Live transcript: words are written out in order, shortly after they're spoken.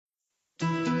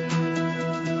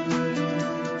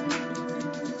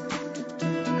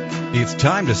It's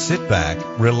time to sit back,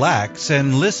 relax,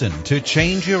 and listen to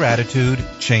Change Your Attitude,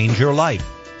 Change Your Life.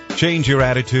 Change Your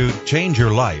Attitude, Change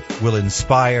Your Life will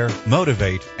inspire,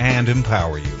 motivate, and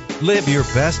empower you. Live your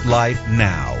best life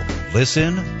now.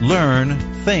 Listen, learn,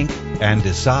 think, and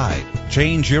decide.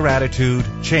 Change your attitude,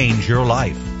 change your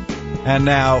life. And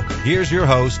now, here's your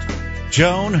host,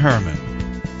 Joan Herman.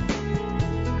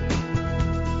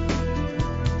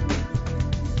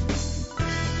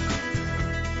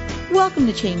 Welcome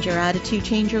to Change Your Attitude,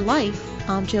 Change Your Life.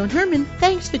 I'm Joan Herman.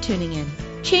 Thanks for tuning in.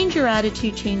 Change Your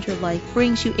Attitude, Change Your Life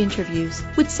brings you interviews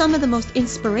with some of the most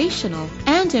inspirational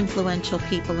and influential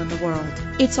people in the world.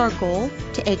 It's our goal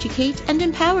to educate and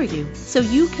empower you so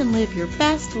you can live your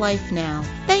best life now.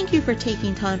 Thank you for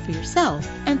taking time for yourself,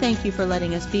 and thank you for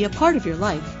letting us be a part of your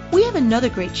life. We have another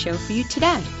great show for you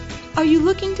today. Are you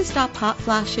looking to stop hot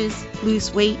flashes,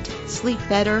 lose weight, sleep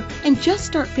better, and just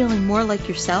start feeling more like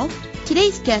yourself?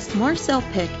 Today's guest, Marcelle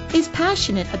Pick, is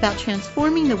passionate about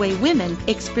transforming the way women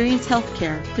experience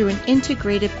healthcare through an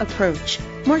integrative approach.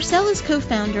 Marcelle is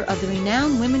co-founder of the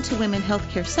renowned Women to Women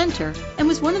Healthcare Center and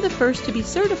was one of the first to be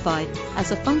certified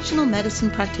as a functional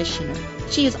medicine practitioner.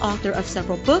 She is author of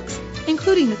several books,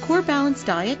 including The Core Balanced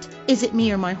Diet, Is It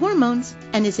Me or My Hormones,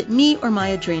 and Is It Me or My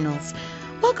Adrenals?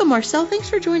 Welcome, Marcelle. Thanks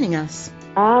for joining us.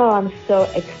 Oh, I'm so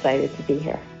excited to be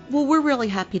here. Well, we're really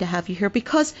happy to have you here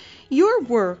because your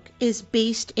work is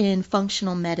based in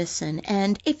functional medicine.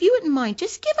 And if you wouldn't mind,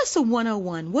 just give us a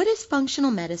 101. What is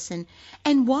functional medicine,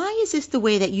 and why is this the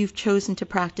way that you've chosen to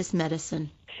practice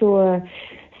medicine? Sure.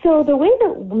 So the way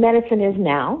that medicine is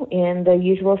now in the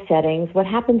usual settings, what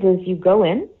happens is you go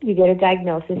in, you get a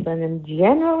diagnosis, and then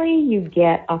generally you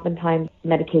get oftentimes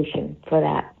medication for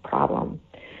that problem.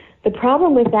 The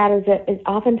problem with that is that it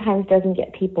oftentimes doesn't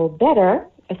get people better,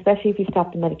 especially if you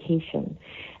stop the medication.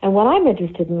 And what I'm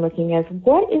interested in looking at is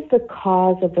what is the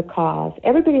cause of the cause?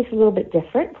 Everybody's a little bit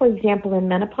different. For example, in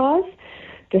menopause,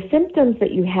 the symptoms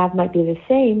that you have might be the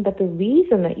same, but the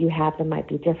reason that you have them might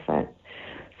be different.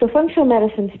 So functional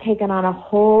medicine's taken on a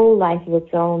whole life of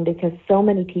its own because so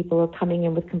many people are coming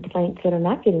in with complaints that are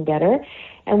not getting better.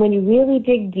 And when you really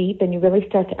dig deep and you really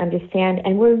start to understand,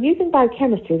 and we're using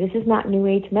biochemistry, this is not New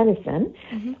Age medicine,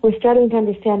 we're starting to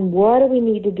understand what do we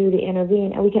need to do to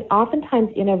intervene, and we can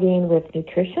oftentimes intervene with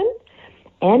nutrition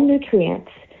and nutrients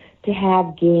to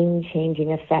have game-changing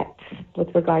effects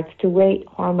with regards to weight,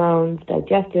 hormones,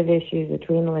 digestive issues,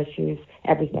 adrenal issues,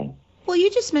 everything. Well,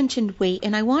 you just mentioned weight,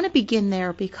 and I want to begin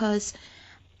there because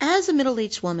as a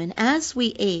middle-aged woman, as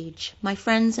we age, my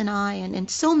friends and I, and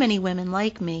so many women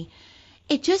like me,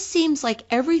 it just seems like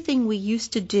everything we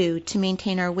used to do to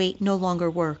maintain our weight no longer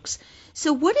works.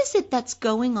 So what is it that's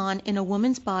going on in a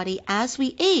woman's body as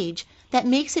we age that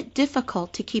makes it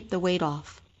difficult to keep the weight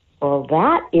off? Well,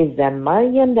 that is the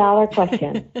million-dollar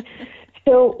question.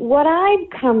 So what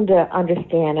I've come to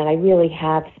understand, and I really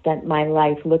have spent my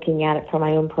life looking at it for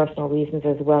my own personal reasons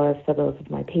as well as for those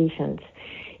of my patients,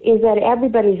 is that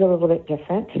everybody's a little bit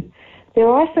different. There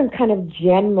are some kind of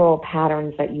general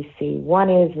patterns that you see. One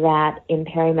is that in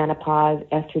perimenopause,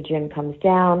 estrogen comes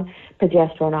down,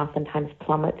 progesterone oftentimes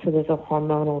plummets, so there's a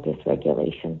hormonal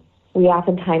dysregulation. We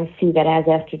oftentimes see that as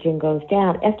estrogen goes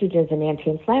down, estrogen is an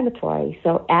anti-inflammatory.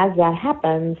 So as that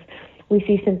happens, we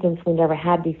see symptoms we never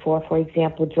had before, for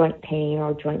example, joint pain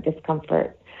or joint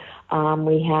discomfort.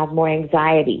 We have more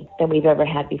anxiety than we've ever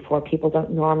had before. People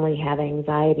don't normally have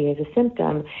anxiety as a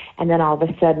symptom, and then all of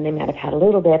a sudden they might have had a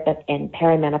little bit, but in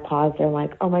perimenopause they're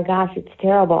like, oh my gosh, it's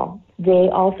terrible. They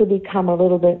also become a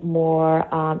little bit more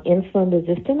insulin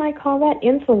resistant, I call that.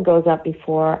 Insulin goes up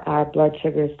before our blood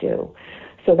sugars do.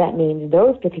 So that means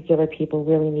those particular people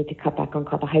really need to cut back on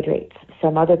carbohydrates.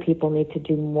 Some other people need to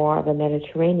do more of a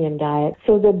Mediterranean diet.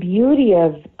 So the beauty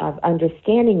of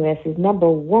understanding this is, number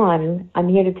one, I'm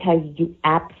here to tell you, you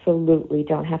absolutely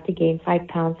don't have to gain 5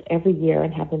 pounds every year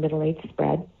and have the middle age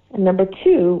spread. And number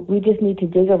two, we just need to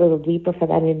dig a little deeper for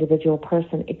that individual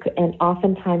person. And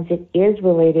oftentimes it is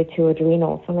related to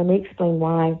adrenals. So let me explain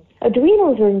why.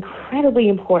 Adrenals are incredibly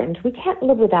important. We can't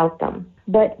live without them.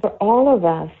 But for all of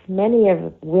us, many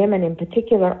of women in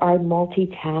particular are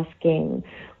multitasking.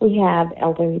 We have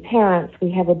elderly parents,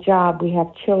 we have a job, we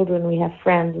have children, we have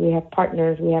friends, we have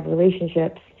partners, we have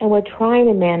relationships, and we're trying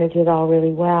to manage it all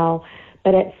really well.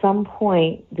 But at some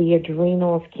point, the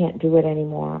adrenals can't do it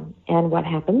anymore. And what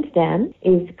happens then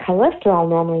is cholesterol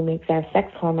normally makes our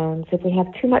sex hormones. If we have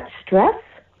too much stress,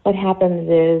 what happens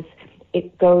is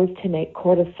it goes to make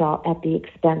cortisol at the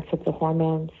expense of the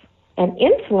hormones. And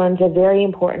insulin's a very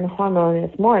important hormone, and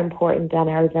it's more important than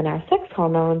our sex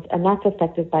hormones, and that's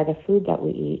affected by the food that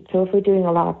we eat. So if we're doing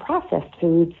a lot of processed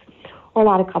foods or a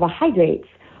lot of carbohydrates,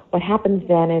 What happens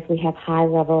then is we have high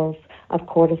levels of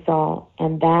cortisol,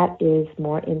 and that is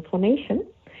more inflammation.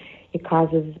 It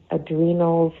causes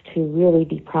adrenals to really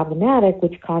be problematic,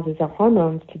 which causes our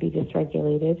hormones to be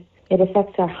dysregulated. It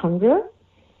affects our hunger,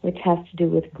 which has to do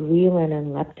with ghrelin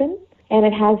and leptin. And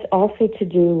it has also to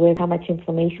do with how much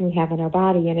inflammation we have in our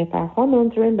body. And if our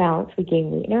hormones are in balance, we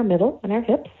gain weight in our middle and our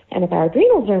hips. And if our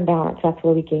adrenals are in balance, that's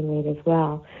where we gain weight as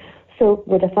well. So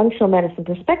with a functional medicine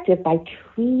perspective, by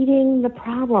treating the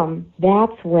problem,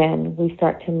 that's when we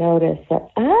start to notice that,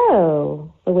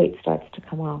 the weight starts to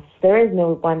come off. There is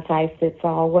no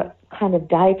one-size-fits-all. What kind of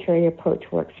dietary approach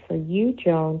works for you,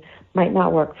 Joan, might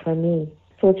not work for me.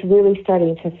 So it's really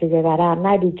starting to figure that out. And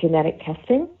I do genetic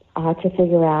testing to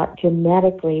figure out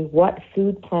genetically what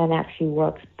food plan actually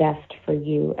works best for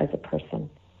you as a person.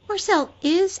 Marcelle,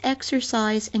 is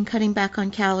exercise and cutting back on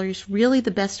calories really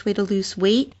the best way to lose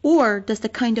weight, or does the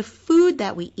kind of food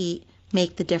that we eat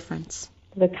make the difference?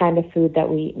 The kind of food that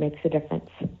we eat makes a difference.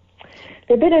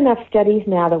 There have been enough studies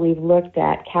now that we've looked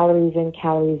at calories in,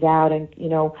 calories out, and,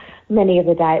 many of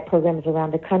the diet programs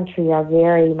around the country are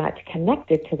very much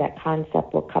connected to that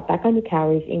concept. We'll cut back on your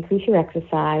calories, increase your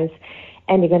exercise,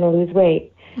 and you're going to lose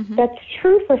weight. Mm-hmm. That's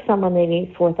true for someone that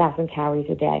eats 4,000 calories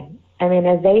a day. I mean,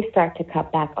 as they start to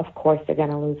cut back, of course they're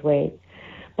going to lose weight.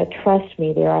 But trust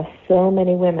me, there are so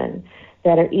many women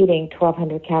that are eating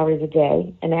 1,200 calories a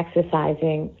day and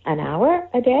exercising an hour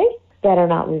a day that are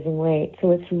not losing weight.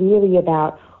 So it's really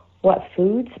about what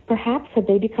foods, perhaps, have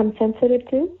they become sensitive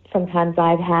to. Sometimes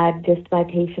I've had just my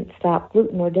patients stop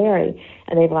gluten or dairy,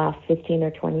 and they've lost 15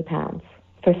 or 20 pounds.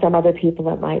 For some other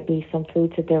people, it might be some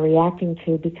foods that they're reacting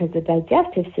to, because the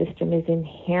digestive system is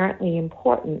inherently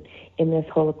important in this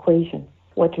whole equation.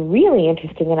 What's really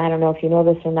interesting, and I don't know if you know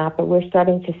this or not, but we're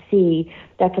starting to see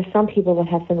that for some people that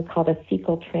have something called a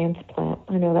fecal transplant,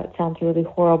 I know that sounds really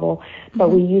horrible, but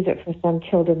we use it for some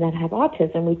children that have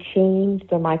autism. We change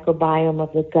the microbiome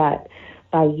of the gut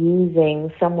by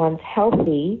using someone's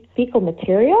healthy fecal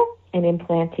material and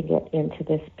implanting it into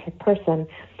this person.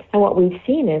 And what we've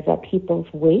seen is that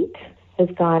people's weight has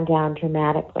gone down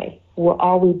dramatically.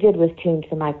 All we did was change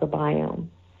the microbiome.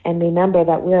 And remember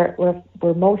that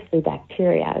we're mostly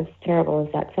bacteria, as terrible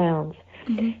as that sounds.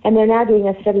 Mm-hmm. And they're now doing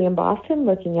a study in Boston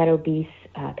looking at obese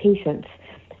patients.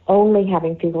 Only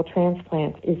having fecal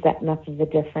transplants is that enough of a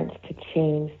difference to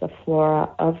change the flora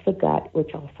of the gut,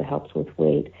 which also helps with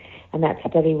weight. And that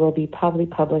study will be probably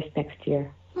published next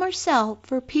year. Marcelle,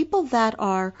 for people that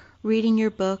are reading your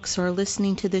books or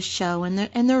listening to this show, and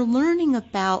they're learning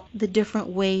about the different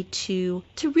way to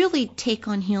really take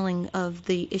on healing of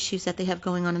the issues that they have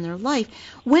going on in their life,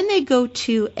 when they go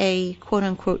to a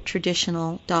quote-unquote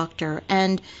traditional doctor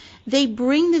and they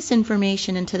bring this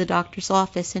information into the doctor's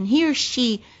office, and he or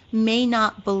she may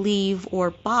not believe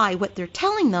or buy what they're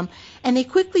telling them, and they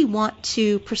quickly want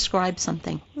to prescribe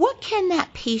something, what can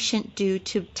that patient do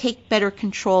to take better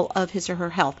control of his or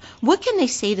her health? What can they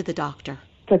say to the doctor?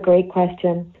 It's a great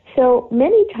question. So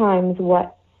many times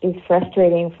what is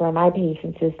frustrating for my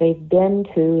patients is they've been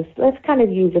to, let's kind of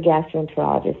use a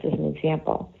gastroenterologist as an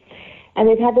example, and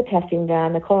they've had the testing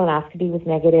done, the colonoscopy was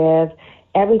negative,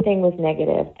 everything was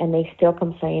negative, and they still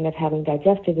complain of having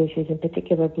digestive issues, in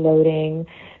particular bloating.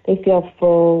 They feel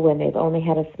full when they've only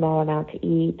had a small amount to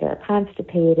eat, they're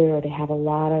constipated, or they have a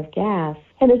lot of gas.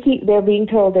 And they're being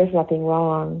told there's nothing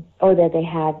wrong, or that they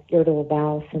have irritable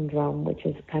bowel syndrome, which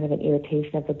is kind of an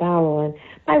irritation of the bowel. And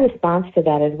my response to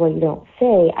that is, well, you don't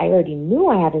say, I already knew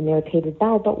I had an irritated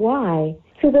bowel, but why?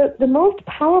 So the most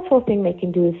powerful thing they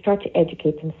can do is start to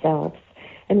educate themselves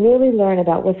and really learn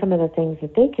about what some of the things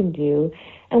that they can do.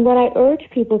 And what I urge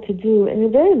people to do in a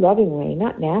very loving way,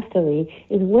 not nastily,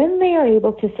 is when they are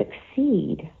able to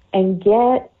succeed and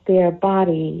get their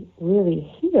body really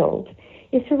healed,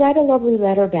 is to write a lovely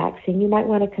letter back saying you might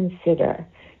want to consider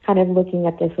kind of looking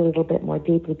at this a little bit more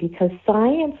deeply, because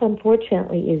science,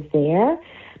 unfortunately, is there,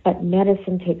 but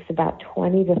medicine takes about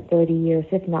 20 to 30 years,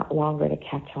 if not longer, to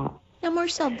catch up. Now,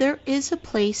 Marcelle, there is a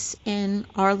place in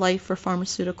our life for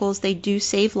pharmaceuticals. They do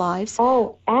save lives.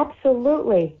 Oh,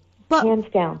 absolutely. Hands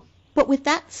down. But with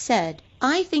that said,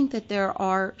 I think that there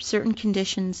are certain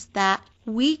conditions that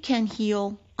we can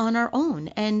heal on our own.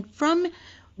 And from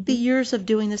the years of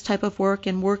doing this type of work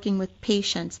and working with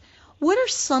patients, what are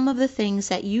some of the things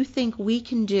that you think we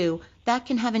can do that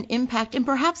can have an impact and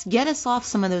perhaps get us off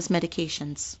some of those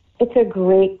medications? It's a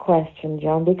great question,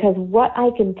 Joan, because what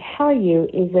I can tell you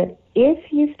is that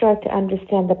if you start to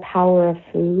understand the power of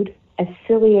food, as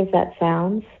silly as that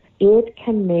sounds, it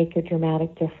can make a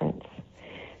dramatic difference.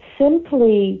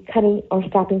 Simply cutting or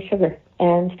stopping sugar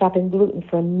and stopping gluten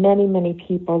for many, many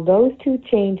people, those two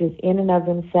changes in and of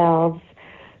themselves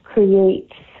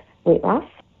creates weight loss,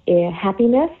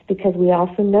 happiness, because we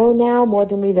also know now more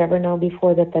than we've ever known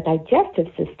before that the digestive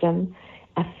system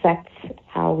affects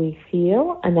how we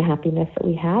feel and the happiness that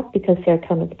we have, because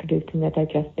serotonin is produced in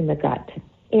the gut.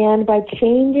 And by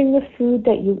changing the food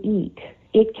that you eat,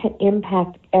 it can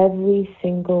impact every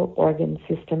single organ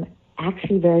system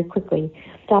actually very quickly.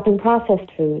 Stopping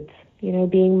processed foods,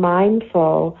 being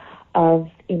mindful of,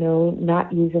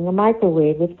 not using a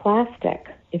microwave with plastic.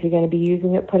 If you're going to be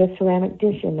using it, put a ceramic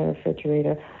dish in the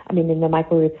refrigerator. In the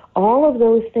microwave. All of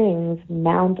those things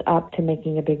mount up to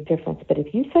making a big difference. But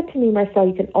if you said to me, Marcelle,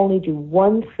 you can only do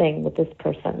one thing with this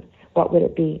person, what would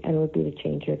it be? And it would be to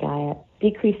change your diet.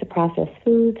 Decrease the processed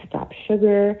foods, stop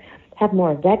sugar, have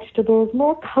more vegetables,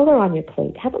 more color on your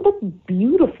plate. Have it look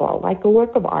beautiful, like a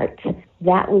work of art.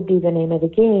 That would be the name of the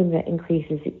game that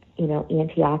increases,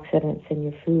 antioxidants in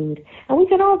your food. And we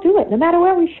can all do it. No matter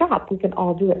where we shop, we can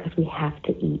all do it because we have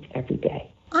to eat every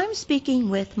day. I'm speaking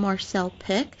with Marcelle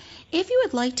Pick. If you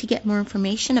would like to get more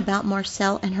information about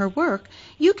Marcelle and her work,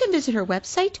 you can visit her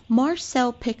website,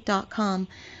 marcellepick.com.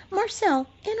 Marcelle,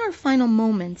 in our final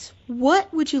moments,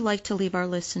 what would you like to leave our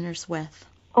listeners with?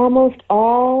 Almost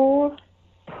all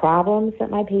problems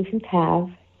that my patients have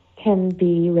can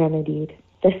be remedied.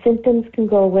 The symptoms can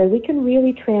go away. We can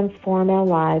really transform our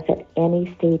lives at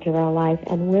any stage of our life,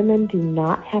 and women do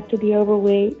not have to be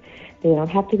overweight. They don't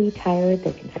have to be tired.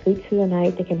 They can sleep through the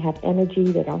night. They can have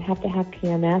energy. They don't have to have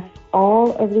PMS.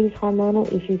 All of these hormonal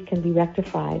issues can be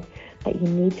rectified, but you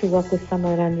need to work with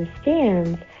someone that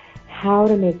understands how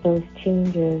to make those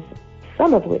changes,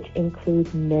 some of which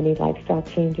include many lifestyle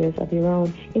changes of your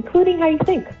own, including how you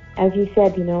think. As you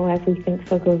said, as we think,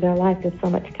 so goes our life. There's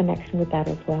so much connection with that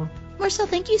as well. Marcelle,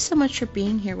 thank you so much for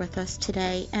being here with us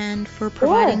today and for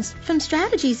providing some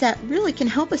strategies that really can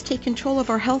help us take control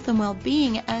of our health and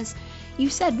well-being. As you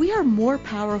said, we are more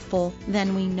powerful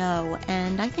than we know,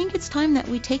 and I think it's time that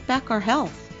we take back our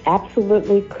health.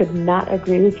 Absolutely, could not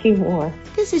agree with you more.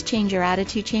 This is Change Your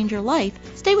Attitude, Change Your Life.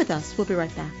 Stay with us. We'll be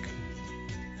right back.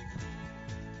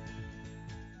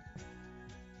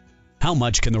 How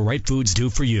much can the right foods do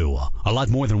for you? A lot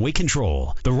more than we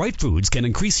control. The right foods can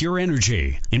increase your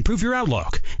energy, improve your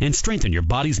outlook, and strengthen your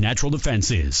body's natural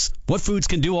defenses. What foods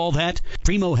can do all that?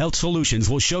 Primo Health Solutions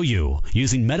will show you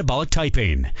using metabolic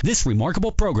typing. This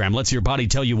remarkable program lets your body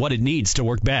tell you what it needs to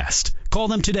work best. Call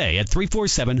them today at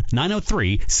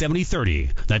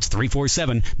 347-903-7030. That's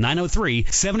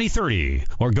 347-903-7030.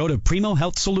 Or go to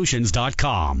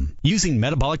PrimoHealthSolutions.com. Using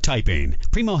metabolic typing,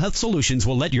 Primo Health Solutions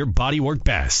will let your body work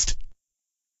best.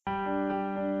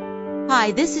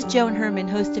 Hi, this is Joan Herman,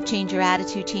 host of Change Your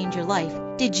Attitude, Change Your Life.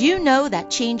 Did you know that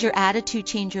Change Your Attitude,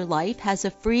 Change Your Life has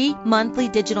a free monthly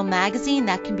digital magazine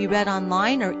that can be read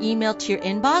online or emailed to your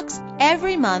inbox?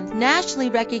 Every month, nationally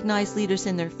recognized leaders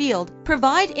in their field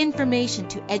provide information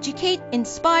to educate,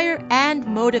 inspire, and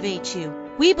motivate you.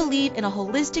 We believe in a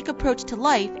holistic approach to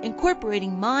life,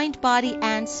 incorporating mind, body,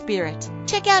 and spirit.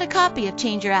 Check out a copy of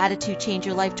Change Your Attitude, Change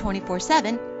Your Life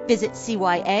 24/7. Visit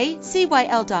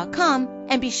CYACYL.com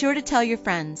and be sure to tell your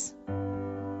friends.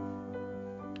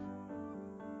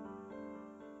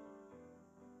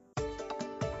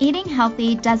 Eating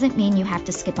healthy doesn't mean you have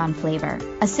to skip on flavor.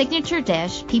 A signature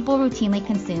dish people routinely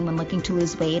consume when looking to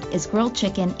lose weight is grilled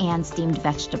chicken and steamed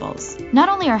vegetables. Not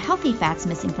only are healthy fats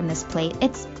missing from this plate,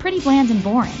 it's pretty bland and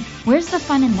boring. Where's the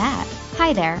fun in that?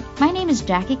 Hi there, my name is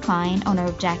Jackie Klein, owner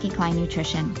of Jackie Klein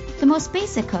Nutrition. The most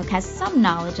basic cook has some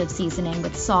knowledge of seasoning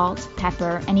with salt,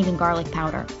 pepper, and even garlic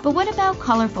powder. But what about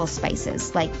colorful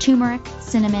spices like turmeric,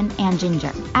 cinnamon, and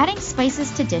ginger? Adding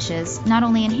spices to dishes not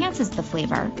only enhances the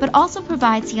flavor, but also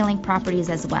provides healing properties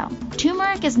as well.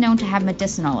 Turmeric is known to have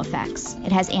medicinal effects.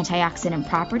 It has antioxidant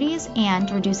properties and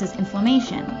reduces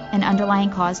inflammation, an underlying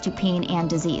cause to pain and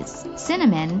disease.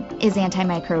 Cinnamon is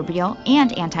antimicrobial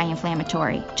and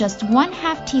anti-inflammatory. Just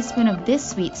 1/2 teaspoon of this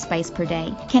sweet spice per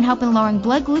day can help in lowering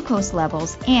blood glucose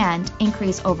levels and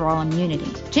increase overall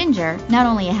immunity. Ginger, not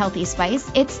only a healthy spice,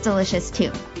 it's delicious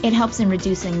too. It helps in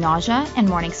reducing nausea and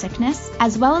morning sickness,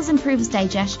 as well as improves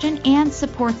digestion and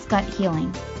supports gut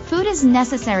healing. Food is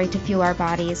necessary to fuel our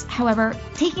bodies. However,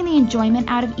 taking the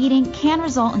enjoyment out of eating can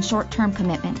result in short-term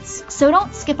commitments. So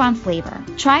don't skip on flavor.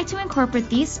 Try to incorporate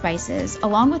these spices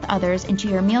along with others into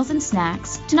your meals and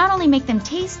snacks to not only make them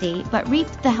tasty, but reap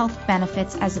the health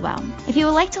benefits as well. If you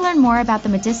would like to learn more about the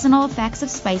medicinal effects of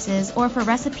spices or for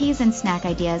recipes and snack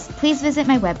ideas, please visit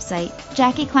my website,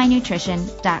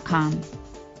 JackieKleinNutrition.com.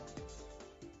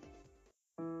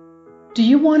 Do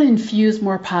you want to infuse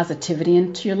more positivity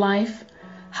into your life?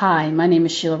 Hi, my name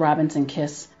is Sheila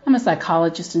Robinson-Kiss. I'm a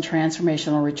psychologist and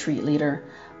transformational retreat leader.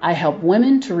 I help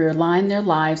women to realign their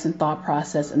lives and thought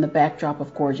process in the backdrop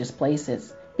of gorgeous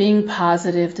places. Being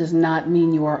positive does not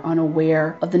mean you are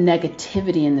unaware of the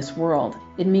negativity in this world.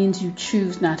 It means you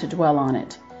choose not to dwell on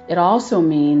it. It also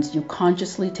means you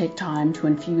consciously take time to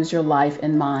infuse your life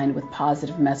and mind with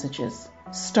positive messages.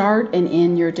 Start and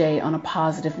end your day on a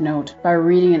positive note by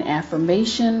reading an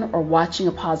affirmation or watching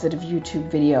a positive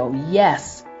YouTube video.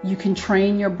 Yes, you can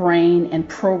train your brain and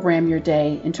program your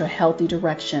day into a healthy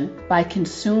direction by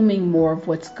consuming more of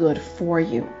what's good for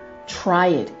you. Try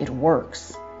it, it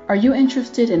works. Are you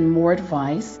interested in more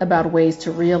advice about ways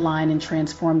to realign and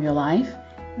transform your life?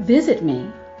 Visit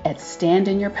me at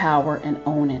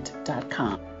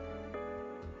standinyourpowerandownit.com.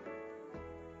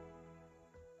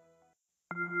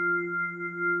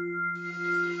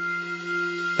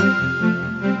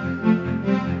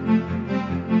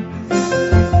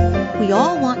 We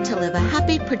all want to live a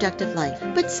happy, productive life,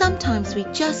 but sometimes we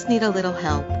just need a little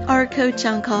help. Our Coach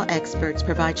On Call experts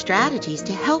provide strategies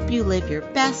to help you live your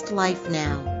best life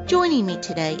now. Joining me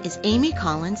today is Amy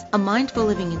Collins, a mindful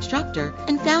living instructor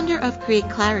and founder of Create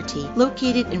Clarity,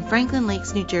 located in Franklin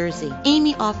Lakes, New Jersey.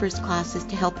 Amy offers classes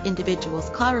to help individuals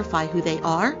clarify who they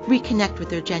are, reconnect with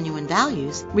their genuine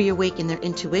values, reawaken their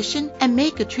intuition, and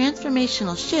make a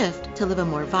transformational shift to live a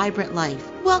more vibrant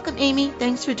life. Welcome, Amy.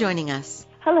 Thanks for joining us.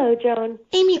 Hello, Joan.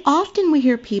 Amy, often we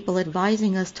hear people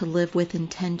advising us to live with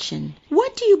intention.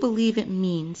 What do you believe it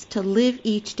means to live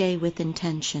each day with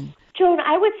intention? Joan,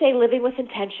 I would say living with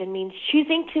intention means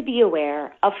choosing to be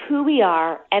aware of who we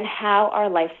are and how our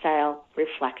lifestyle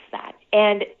reflects that.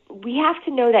 And we have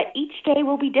to know that each day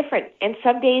will be different, and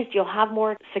some days you'll have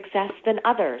more success than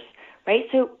others, right?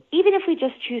 So even if we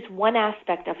just choose one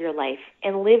aspect of your life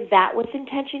and live that with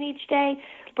intention each day,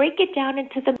 break it down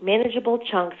into the manageable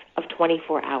chunks of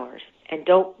 24 hours. And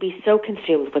don't be so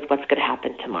consumed with what's going to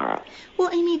happen tomorrow. Well,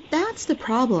 Amy, that's the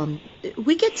problem.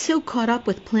 We get so caught up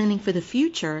with planning for the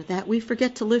future that we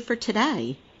forget to live for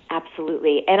today.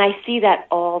 Absolutely. And I see that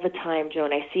all the time,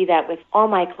 Joan. I see that with all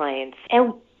my clients.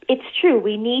 And it's true.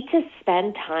 We need to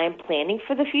spend time planning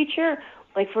for the future.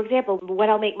 Like, for example, when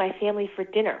I'll make my family for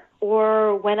dinner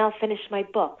or when I'll finish my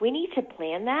book. We need to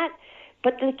plan that.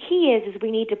 But the key is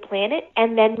we need to plan it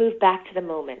and then move back to the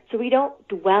moment. So we don't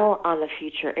dwell on the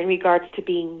future in regards to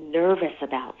being nervous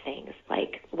about things.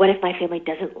 Like, what if my family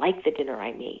doesn't like the dinner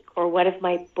I make? Or what if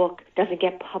my book doesn't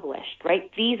get published,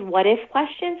 right? These what if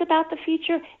questions about the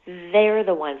future, they're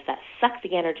the ones that suck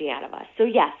the energy out of us. So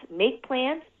yes, make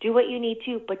plans, do what you need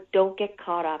to, but don't get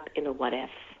caught up in the what if.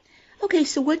 Okay,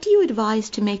 so what do you advise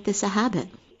to make this a habit?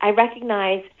 I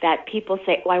recognize that people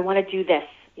say, oh, I want to do this,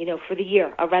 for the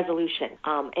year, a resolution,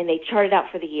 and they chart it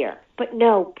out for the year. But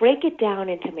no, break it down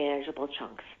into manageable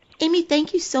chunks. Amy,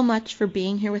 thank you so much for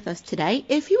being here with us today.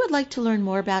 If you would like to learn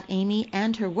more about Amy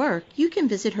and her work, you can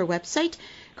visit her website,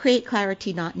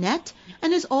 createclarity.net.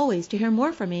 And as always, to hear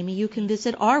more from Amy, you can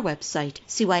visit our website,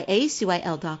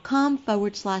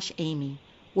 cyacyl.com/Amy.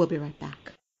 We'll be right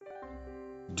back.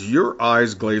 Do your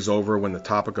eyes glaze over when the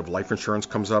topic of life insurance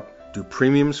comes up? Do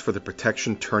premiums for the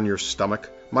protection turn your stomach?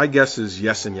 My guess is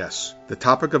yes and yes. The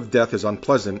topic of death is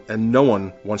unpleasant and no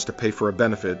one wants to pay for a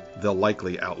benefit they'll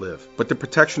likely outlive. But the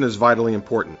protection is vitally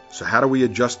important. So how do we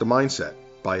adjust the mindset?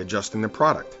 By adjusting the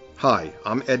product. Hi,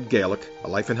 I'm Ed Galick, a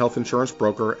life and health insurance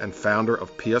broker and founder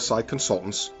of PSI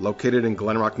Consultants, located in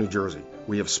Glen Rock, New Jersey.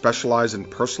 We have specialized in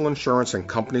personal insurance and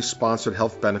company-sponsored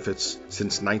health benefits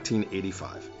since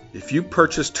 1985. If you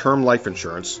purchase term life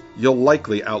insurance, you'll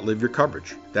likely outlive your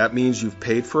coverage. That means you've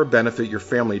paid for a benefit your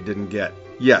family didn't get.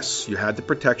 Yes, you had the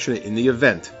protection in the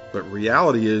event, but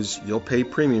reality is you'll pay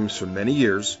premiums for many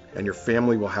years and your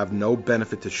family will have no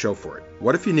benefit to show for it.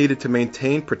 What if you needed to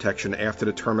maintain protection after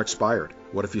the term expired?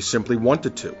 What if you simply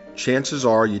wanted to? Chances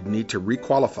are you'd need to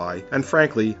requalify, and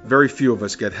frankly, very few of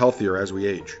us get healthier as we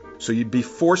age. So you'd be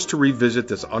forced to revisit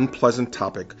this unpleasant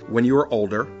topic when you are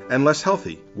older and less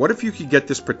healthy. What if you could get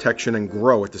this protection and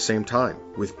grow at the same time?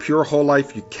 With Pure Whole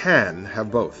Life, you can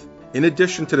have both. In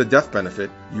addition to the death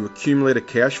benefit, you accumulate a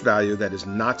cash value that is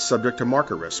not subject to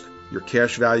market risk. Your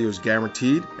cash value is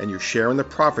guaranteed, and you share in the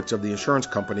profits of the insurance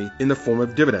company in the form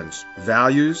of dividends.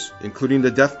 Values, including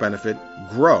the death benefit,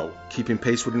 grow, keeping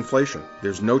pace with inflation.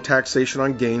 There's no taxation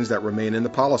on gains that remain in the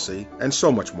policy, and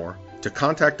so much more. To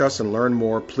contact us and learn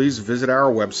more, please visit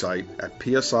our website at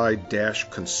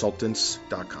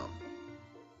psi-consultants.com.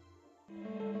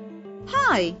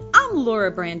 Hi, I'm I'm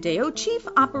Laura Brandeo, Chief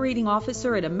Operating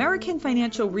Officer at American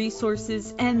Financial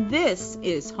Resources, and this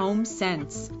is Home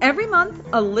Sense. Every month,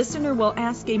 a listener will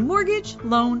ask a mortgage,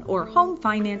 loan, or home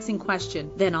financing question.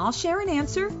 Then I'll share an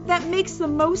answer that makes the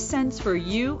most sense for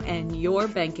you and your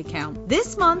bank account.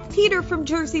 This month, Peter from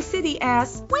Jersey City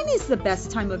asks, when is the best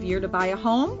time of year to buy a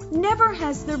home? Never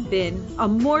has there been a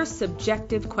more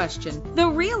subjective question. The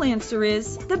real answer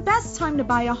is, the best time to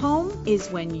buy a home is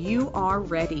when you are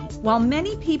ready. While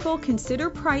many people consider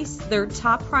price their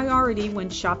top priority when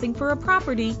shopping for a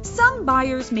property, some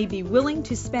buyers may be willing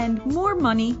to spend more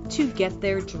money to get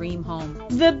their dream home.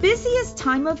 The busiest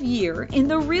time of year in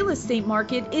the real estate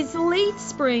market is late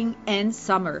spring and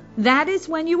summer. That is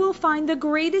when you will find the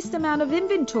greatest amount of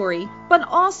inventory, but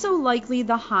also likely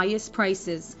the highest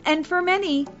prices. And for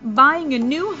many, buying a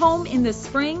new home in the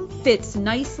spring fits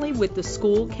nicely with the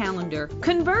school calendar.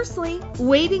 Conversely,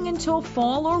 waiting until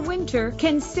fall or winter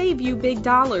can save you big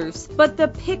dollars, but the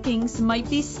pickings might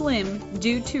be slim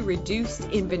due to reduced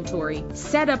inventory.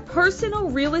 Set a personal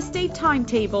real estate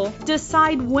timetable,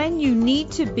 decide when you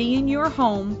need to be in your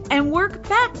home, and work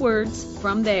backwards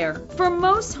from there. For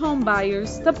most home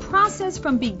buyers, the process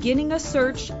from beginning a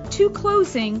search to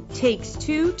closing takes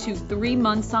 2 to 3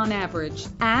 months on average.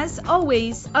 As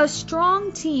always, a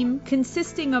strong team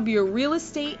consisting of your real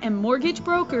estate and mortgage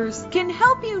brokers can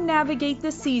help you navigate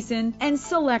the season and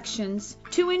selections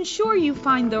to ensure you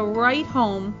find the right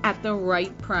home at the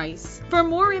right price. For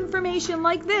more information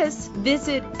like this,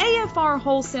 visit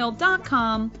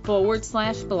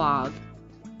afrwholesale.com/blog.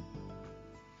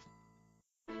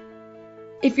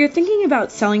 If you're thinking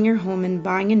about selling your home and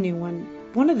buying a new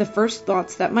one of the first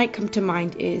thoughts that might come to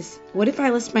mind is, what if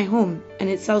I list my home and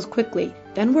it sells quickly?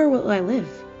 Then where will I live?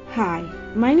 Hi,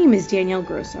 my name is Danielle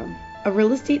Grosso, a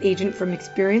real estate agent from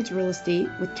Experience Real Estate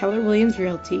with Keller Williams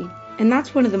Realty, and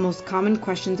that's one of the most common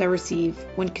questions I receive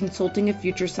when consulting a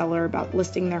future seller about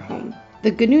listing their home.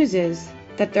 The good news is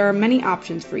that there are many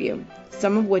options for you,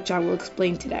 some of which I will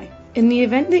explain today. In the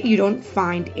event that you don't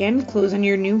find and close on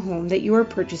your new home that you are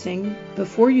purchasing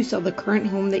before you sell the current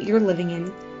home that you're living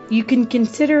in, you can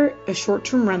consider a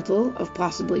short-term rental of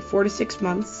possibly 4 to 6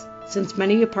 months, since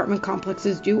many apartment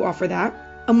complexes do offer that.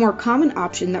 A more common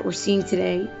option that we're seeing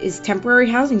today is temporary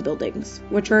housing buildings,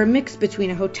 which are a mix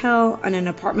between a hotel and an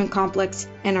apartment complex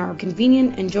and are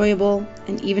convenient, enjoyable,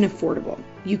 and even affordable.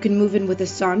 You can move in with a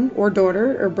son or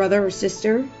daughter or brother or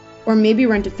sister, or maybe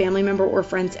rent a family member or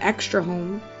friend's extra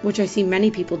home, which I see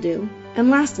many people do. And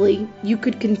lastly, you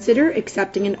could consider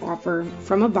accepting an offer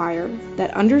from a buyer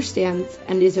that understands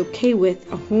and is okay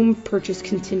with a home purchase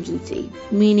contingency,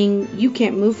 meaning you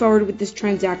can't move forward with this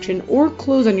transaction or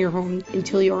close on your home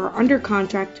until you are under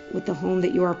contract with the home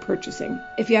that you are purchasing.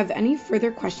 If you have any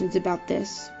further questions about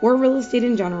this or real estate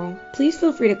in general, please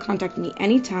feel free to contact me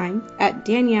anytime at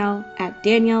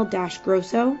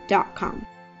Danielle@Danielle-Grosso.com.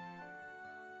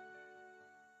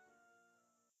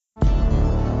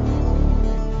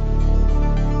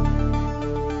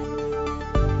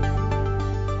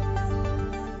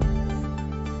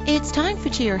 It's time for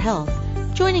To Your Health.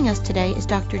 Joining us today is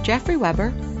Dr. Jeffrey Weber,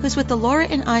 who's with the Laura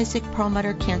and Isaac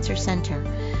Perlmutter Cancer Center.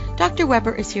 Dr.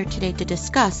 Weber is here today to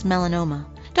discuss melanoma.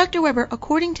 Dr. Weber,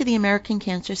 according to the American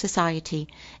Cancer Society,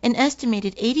 an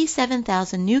estimated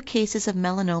 87,000 new cases of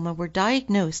melanoma were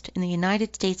diagnosed in the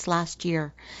United States last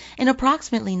year, and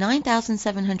approximately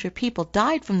 9,700 people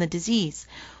died from the disease.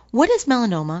 What is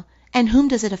melanoma, and whom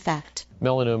does it affect?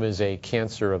 Melanoma is a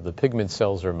cancer of the pigment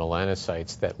cells or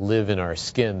melanocytes that live in our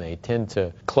skin. They tend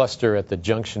to cluster at the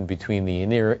junction between the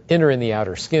inner and the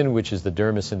outer skin, which is the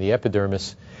dermis and the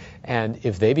epidermis. And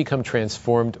if they become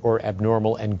transformed or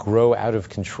abnormal and grow out of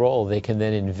control, they can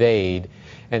then invade.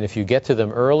 And if you get to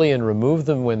them early and remove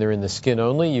them when they're in the skin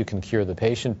only, you can cure the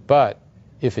patient. But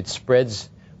if it spreads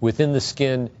within the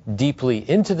skin, deeply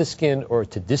into the skin or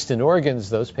to distant organs,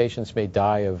 those patients may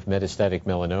die of metastatic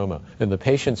melanoma. And the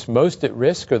patients most at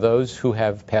risk are those who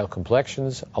have pale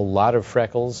complexions, a lot of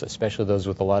freckles, especially those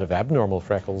with a lot of abnormal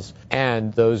freckles,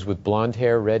 and those with blonde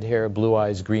hair, red hair, blue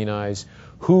eyes, green eyes,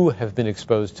 who have been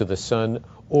exposed to the sun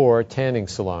or tanning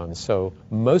salons. So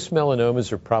most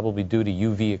melanomas are probably due to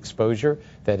UV exposure,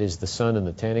 that is the sun and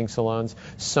the tanning salons.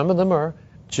 Some of them are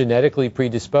genetically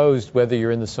predisposed, whether you're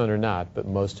in the sun or not, but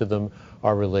most of them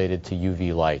are related to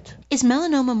UV light. Is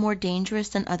melanoma more dangerous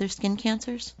than other skin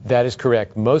cancers? That is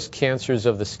correct. Most cancers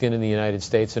of the skin in the United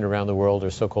States and around the world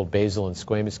are so-called basal and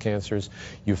squamous cancers.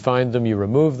 You find them, you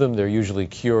remove them, they're usually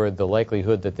cured. The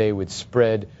likelihood that they would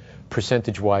spread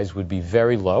percentage-wise would be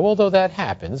very low, although that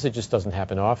happens. It just doesn't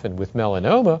happen often. With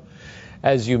melanoma,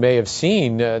 As you may have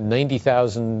seen,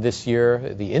 90,000 this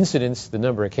year. The incidence, the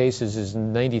number of cases, is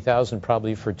 90,000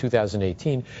 probably for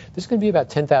 2018. There's going to be about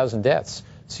 10,000 deaths.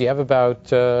 So you have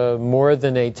about more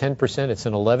than a 10%, it's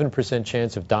an 11%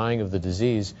 chance of dying of the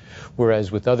disease,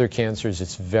 whereas with other cancers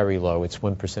it's very low, it's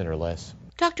 1% or less.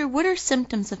 Doctor, what are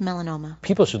symptoms of melanoma?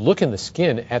 People should look in the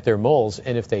skin at their moles,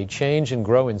 and if they change and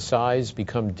grow in size,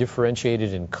 become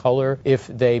differentiated in color, if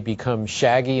they become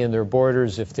shaggy in their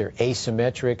borders, if they're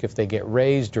asymmetric, if they get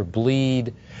raised or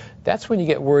bleed, that's when you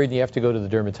get worried and you have to go to the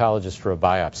dermatologist for a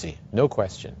biopsy. No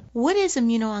question. What is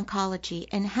immuno-oncology,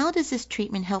 and how does this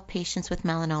treatment help patients with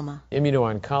melanoma?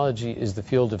 Immuno-oncology is the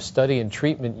field of study and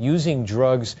treatment using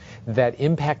drugs that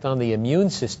impact on the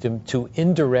immune system to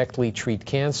indirectly treat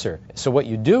cancer. So what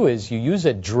you do is you use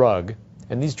a drug,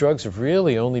 and these drugs have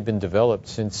really only been developed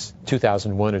since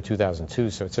 2001 or 2002,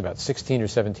 so it's about 16 or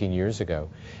 17 years ago.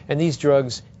 And these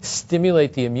drugs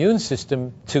stimulate the immune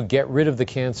system to get rid of the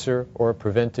cancer or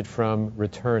prevent it from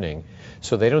returning.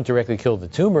 So they don't directly kill the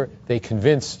tumor, they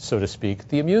convince, so to speak,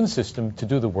 the immune system to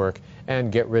do the work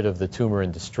and get rid of the tumor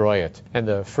and destroy it. And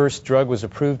the first drug was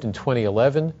approved in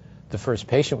 2011. The first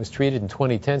patient was treated in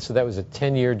 2010, so that was a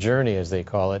 10-year journey, as they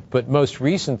call it. But most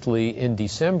recently, in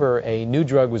December, a new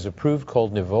drug was approved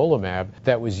called nivolumab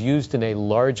that was used in a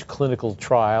large clinical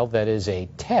trial that is a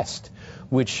test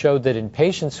which showed that in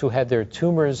patients who had their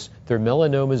tumors, their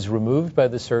melanomas removed by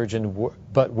the surgeon,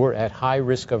 but were at high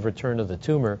risk of return of the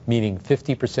tumor, meaning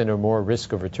 50% or more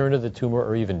risk of return of the tumor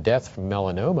or even death from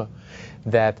melanoma,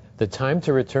 that the time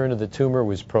to return of the tumor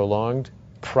was prolonged.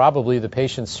 Probably the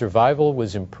patient's survival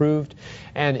was improved,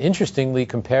 and interestingly,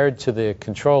 compared to the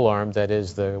control arm, that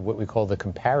is what we call the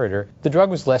comparator, the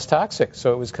drug was less toxic,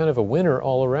 so it was kind of a winner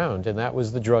all around, and that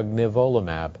was the drug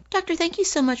nivolumab. Doctor, thank you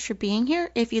so much for being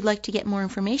here. If you'd like to get more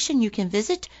information, you can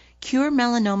visit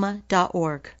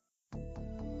curemelanoma.org.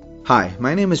 Hi,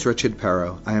 my name is Richard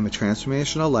Perro. I am a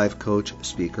transformational life coach,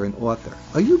 speaker, and author.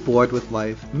 Are you bored with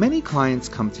life? Many clients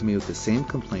come to me with the same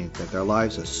complaint that their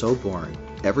lives are so boring.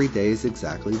 Every day is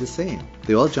exactly the same.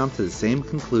 They all jump to the same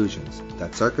conclusions,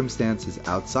 that circumstances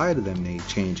outside of them need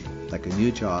changing, like a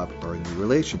new job or a new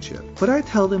relationship. What I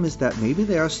tell them is that maybe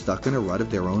they are stuck in a rut of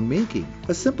their own making.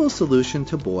 A simple solution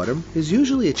to boredom is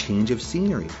usually a change of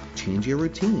scenery. Change your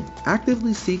routine.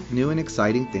 Actively seek new and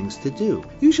exciting things to do.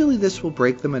 Usually this will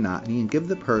break the monotony and give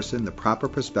the person the proper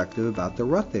perspective about the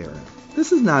rut they are in.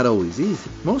 This is not always easy.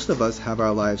 Most of us have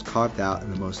our lives carved out in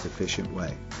the most efficient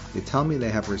way. They tell me they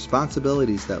have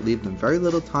responsibilities that leave them very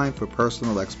little time for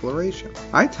personal exploration.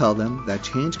 I tell them that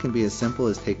change can be as simple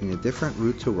as taking a different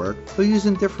route to work or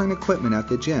using different equipment at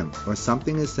the gym, or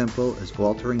something as simple as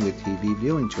altering your TV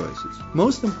viewing choices.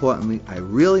 Most importantly, I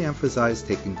really emphasize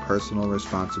taking personal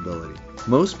responsibility.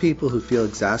 Most people who feel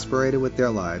exasperated with their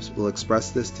lives will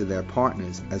express this to their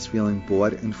partners as feeling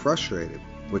bored and frustrated,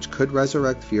 which could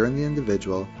resurrect fear in the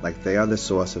individual like they are the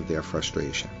source of their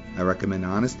frustration. I recommend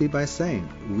honesty by saying,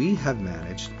 we have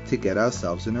managed to get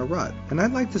ourselves in a rut, and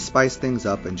I'd like to spice things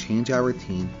up and change our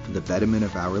routine for the betterment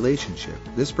of our relationship.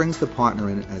 This brings the partner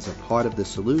in as a part of the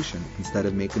solution instead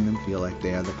of making them feel like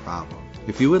they are the problem.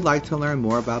 If you would like to learn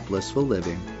more about blissful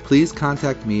living, please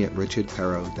contact me at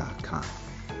richardperro.com.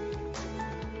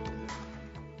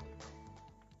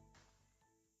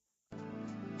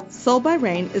 Soul by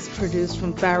Rain is produced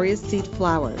from various seed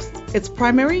flours. Its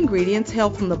primary ingredients hail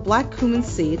from the black cumin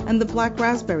seed and the black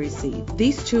raspberry seed.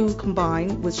 These two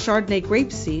combine with Chardonnay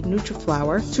grapeseed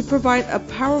NutriFlower to provide a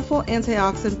powerful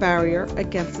antioxidant barrier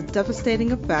against the devastating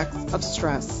effects of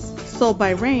stress. Soul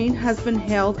by Rain has been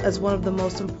hailed as one of the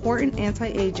most important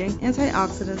anti-aging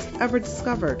antioxidants ever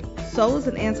discovered. Soul is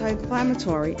an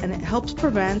anti-inflammatory, and it helps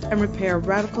prevent and repair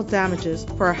radical damages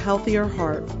for a healthier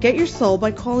heart. Get your Soul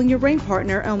by calling your Rain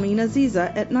partner Elmina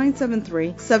Ziza at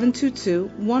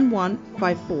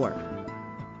 973-722-1154.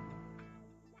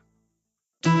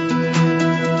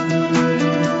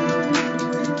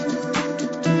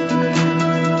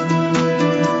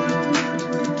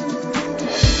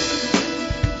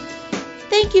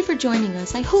 Thank you for joining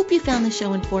us. I hope you found the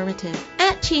show informative.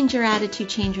 At Change Your Attitude,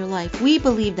 Change Your Life, we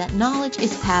believe that knowledge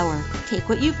is power. Take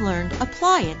what you've learned,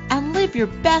 apply it, and live your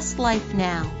best life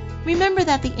now. Remember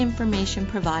that the information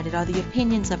provided are the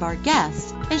opinions of our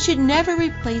guests and should never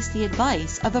replace the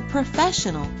advice of a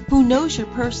professional who knows your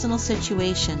personal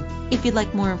situation. If you'd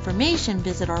like more information,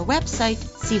 visit our website,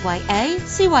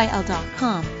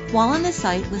 cyacyl.com. While on the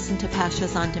site, listen to past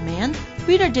shows on demand,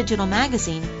 read our digital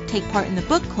magazine, take part in the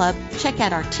book club, check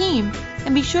out our team,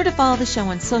 and be sure to follow the show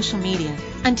on social media.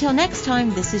 Until next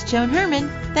time, this is Joan Herman.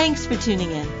 Thanks for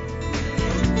tuning in.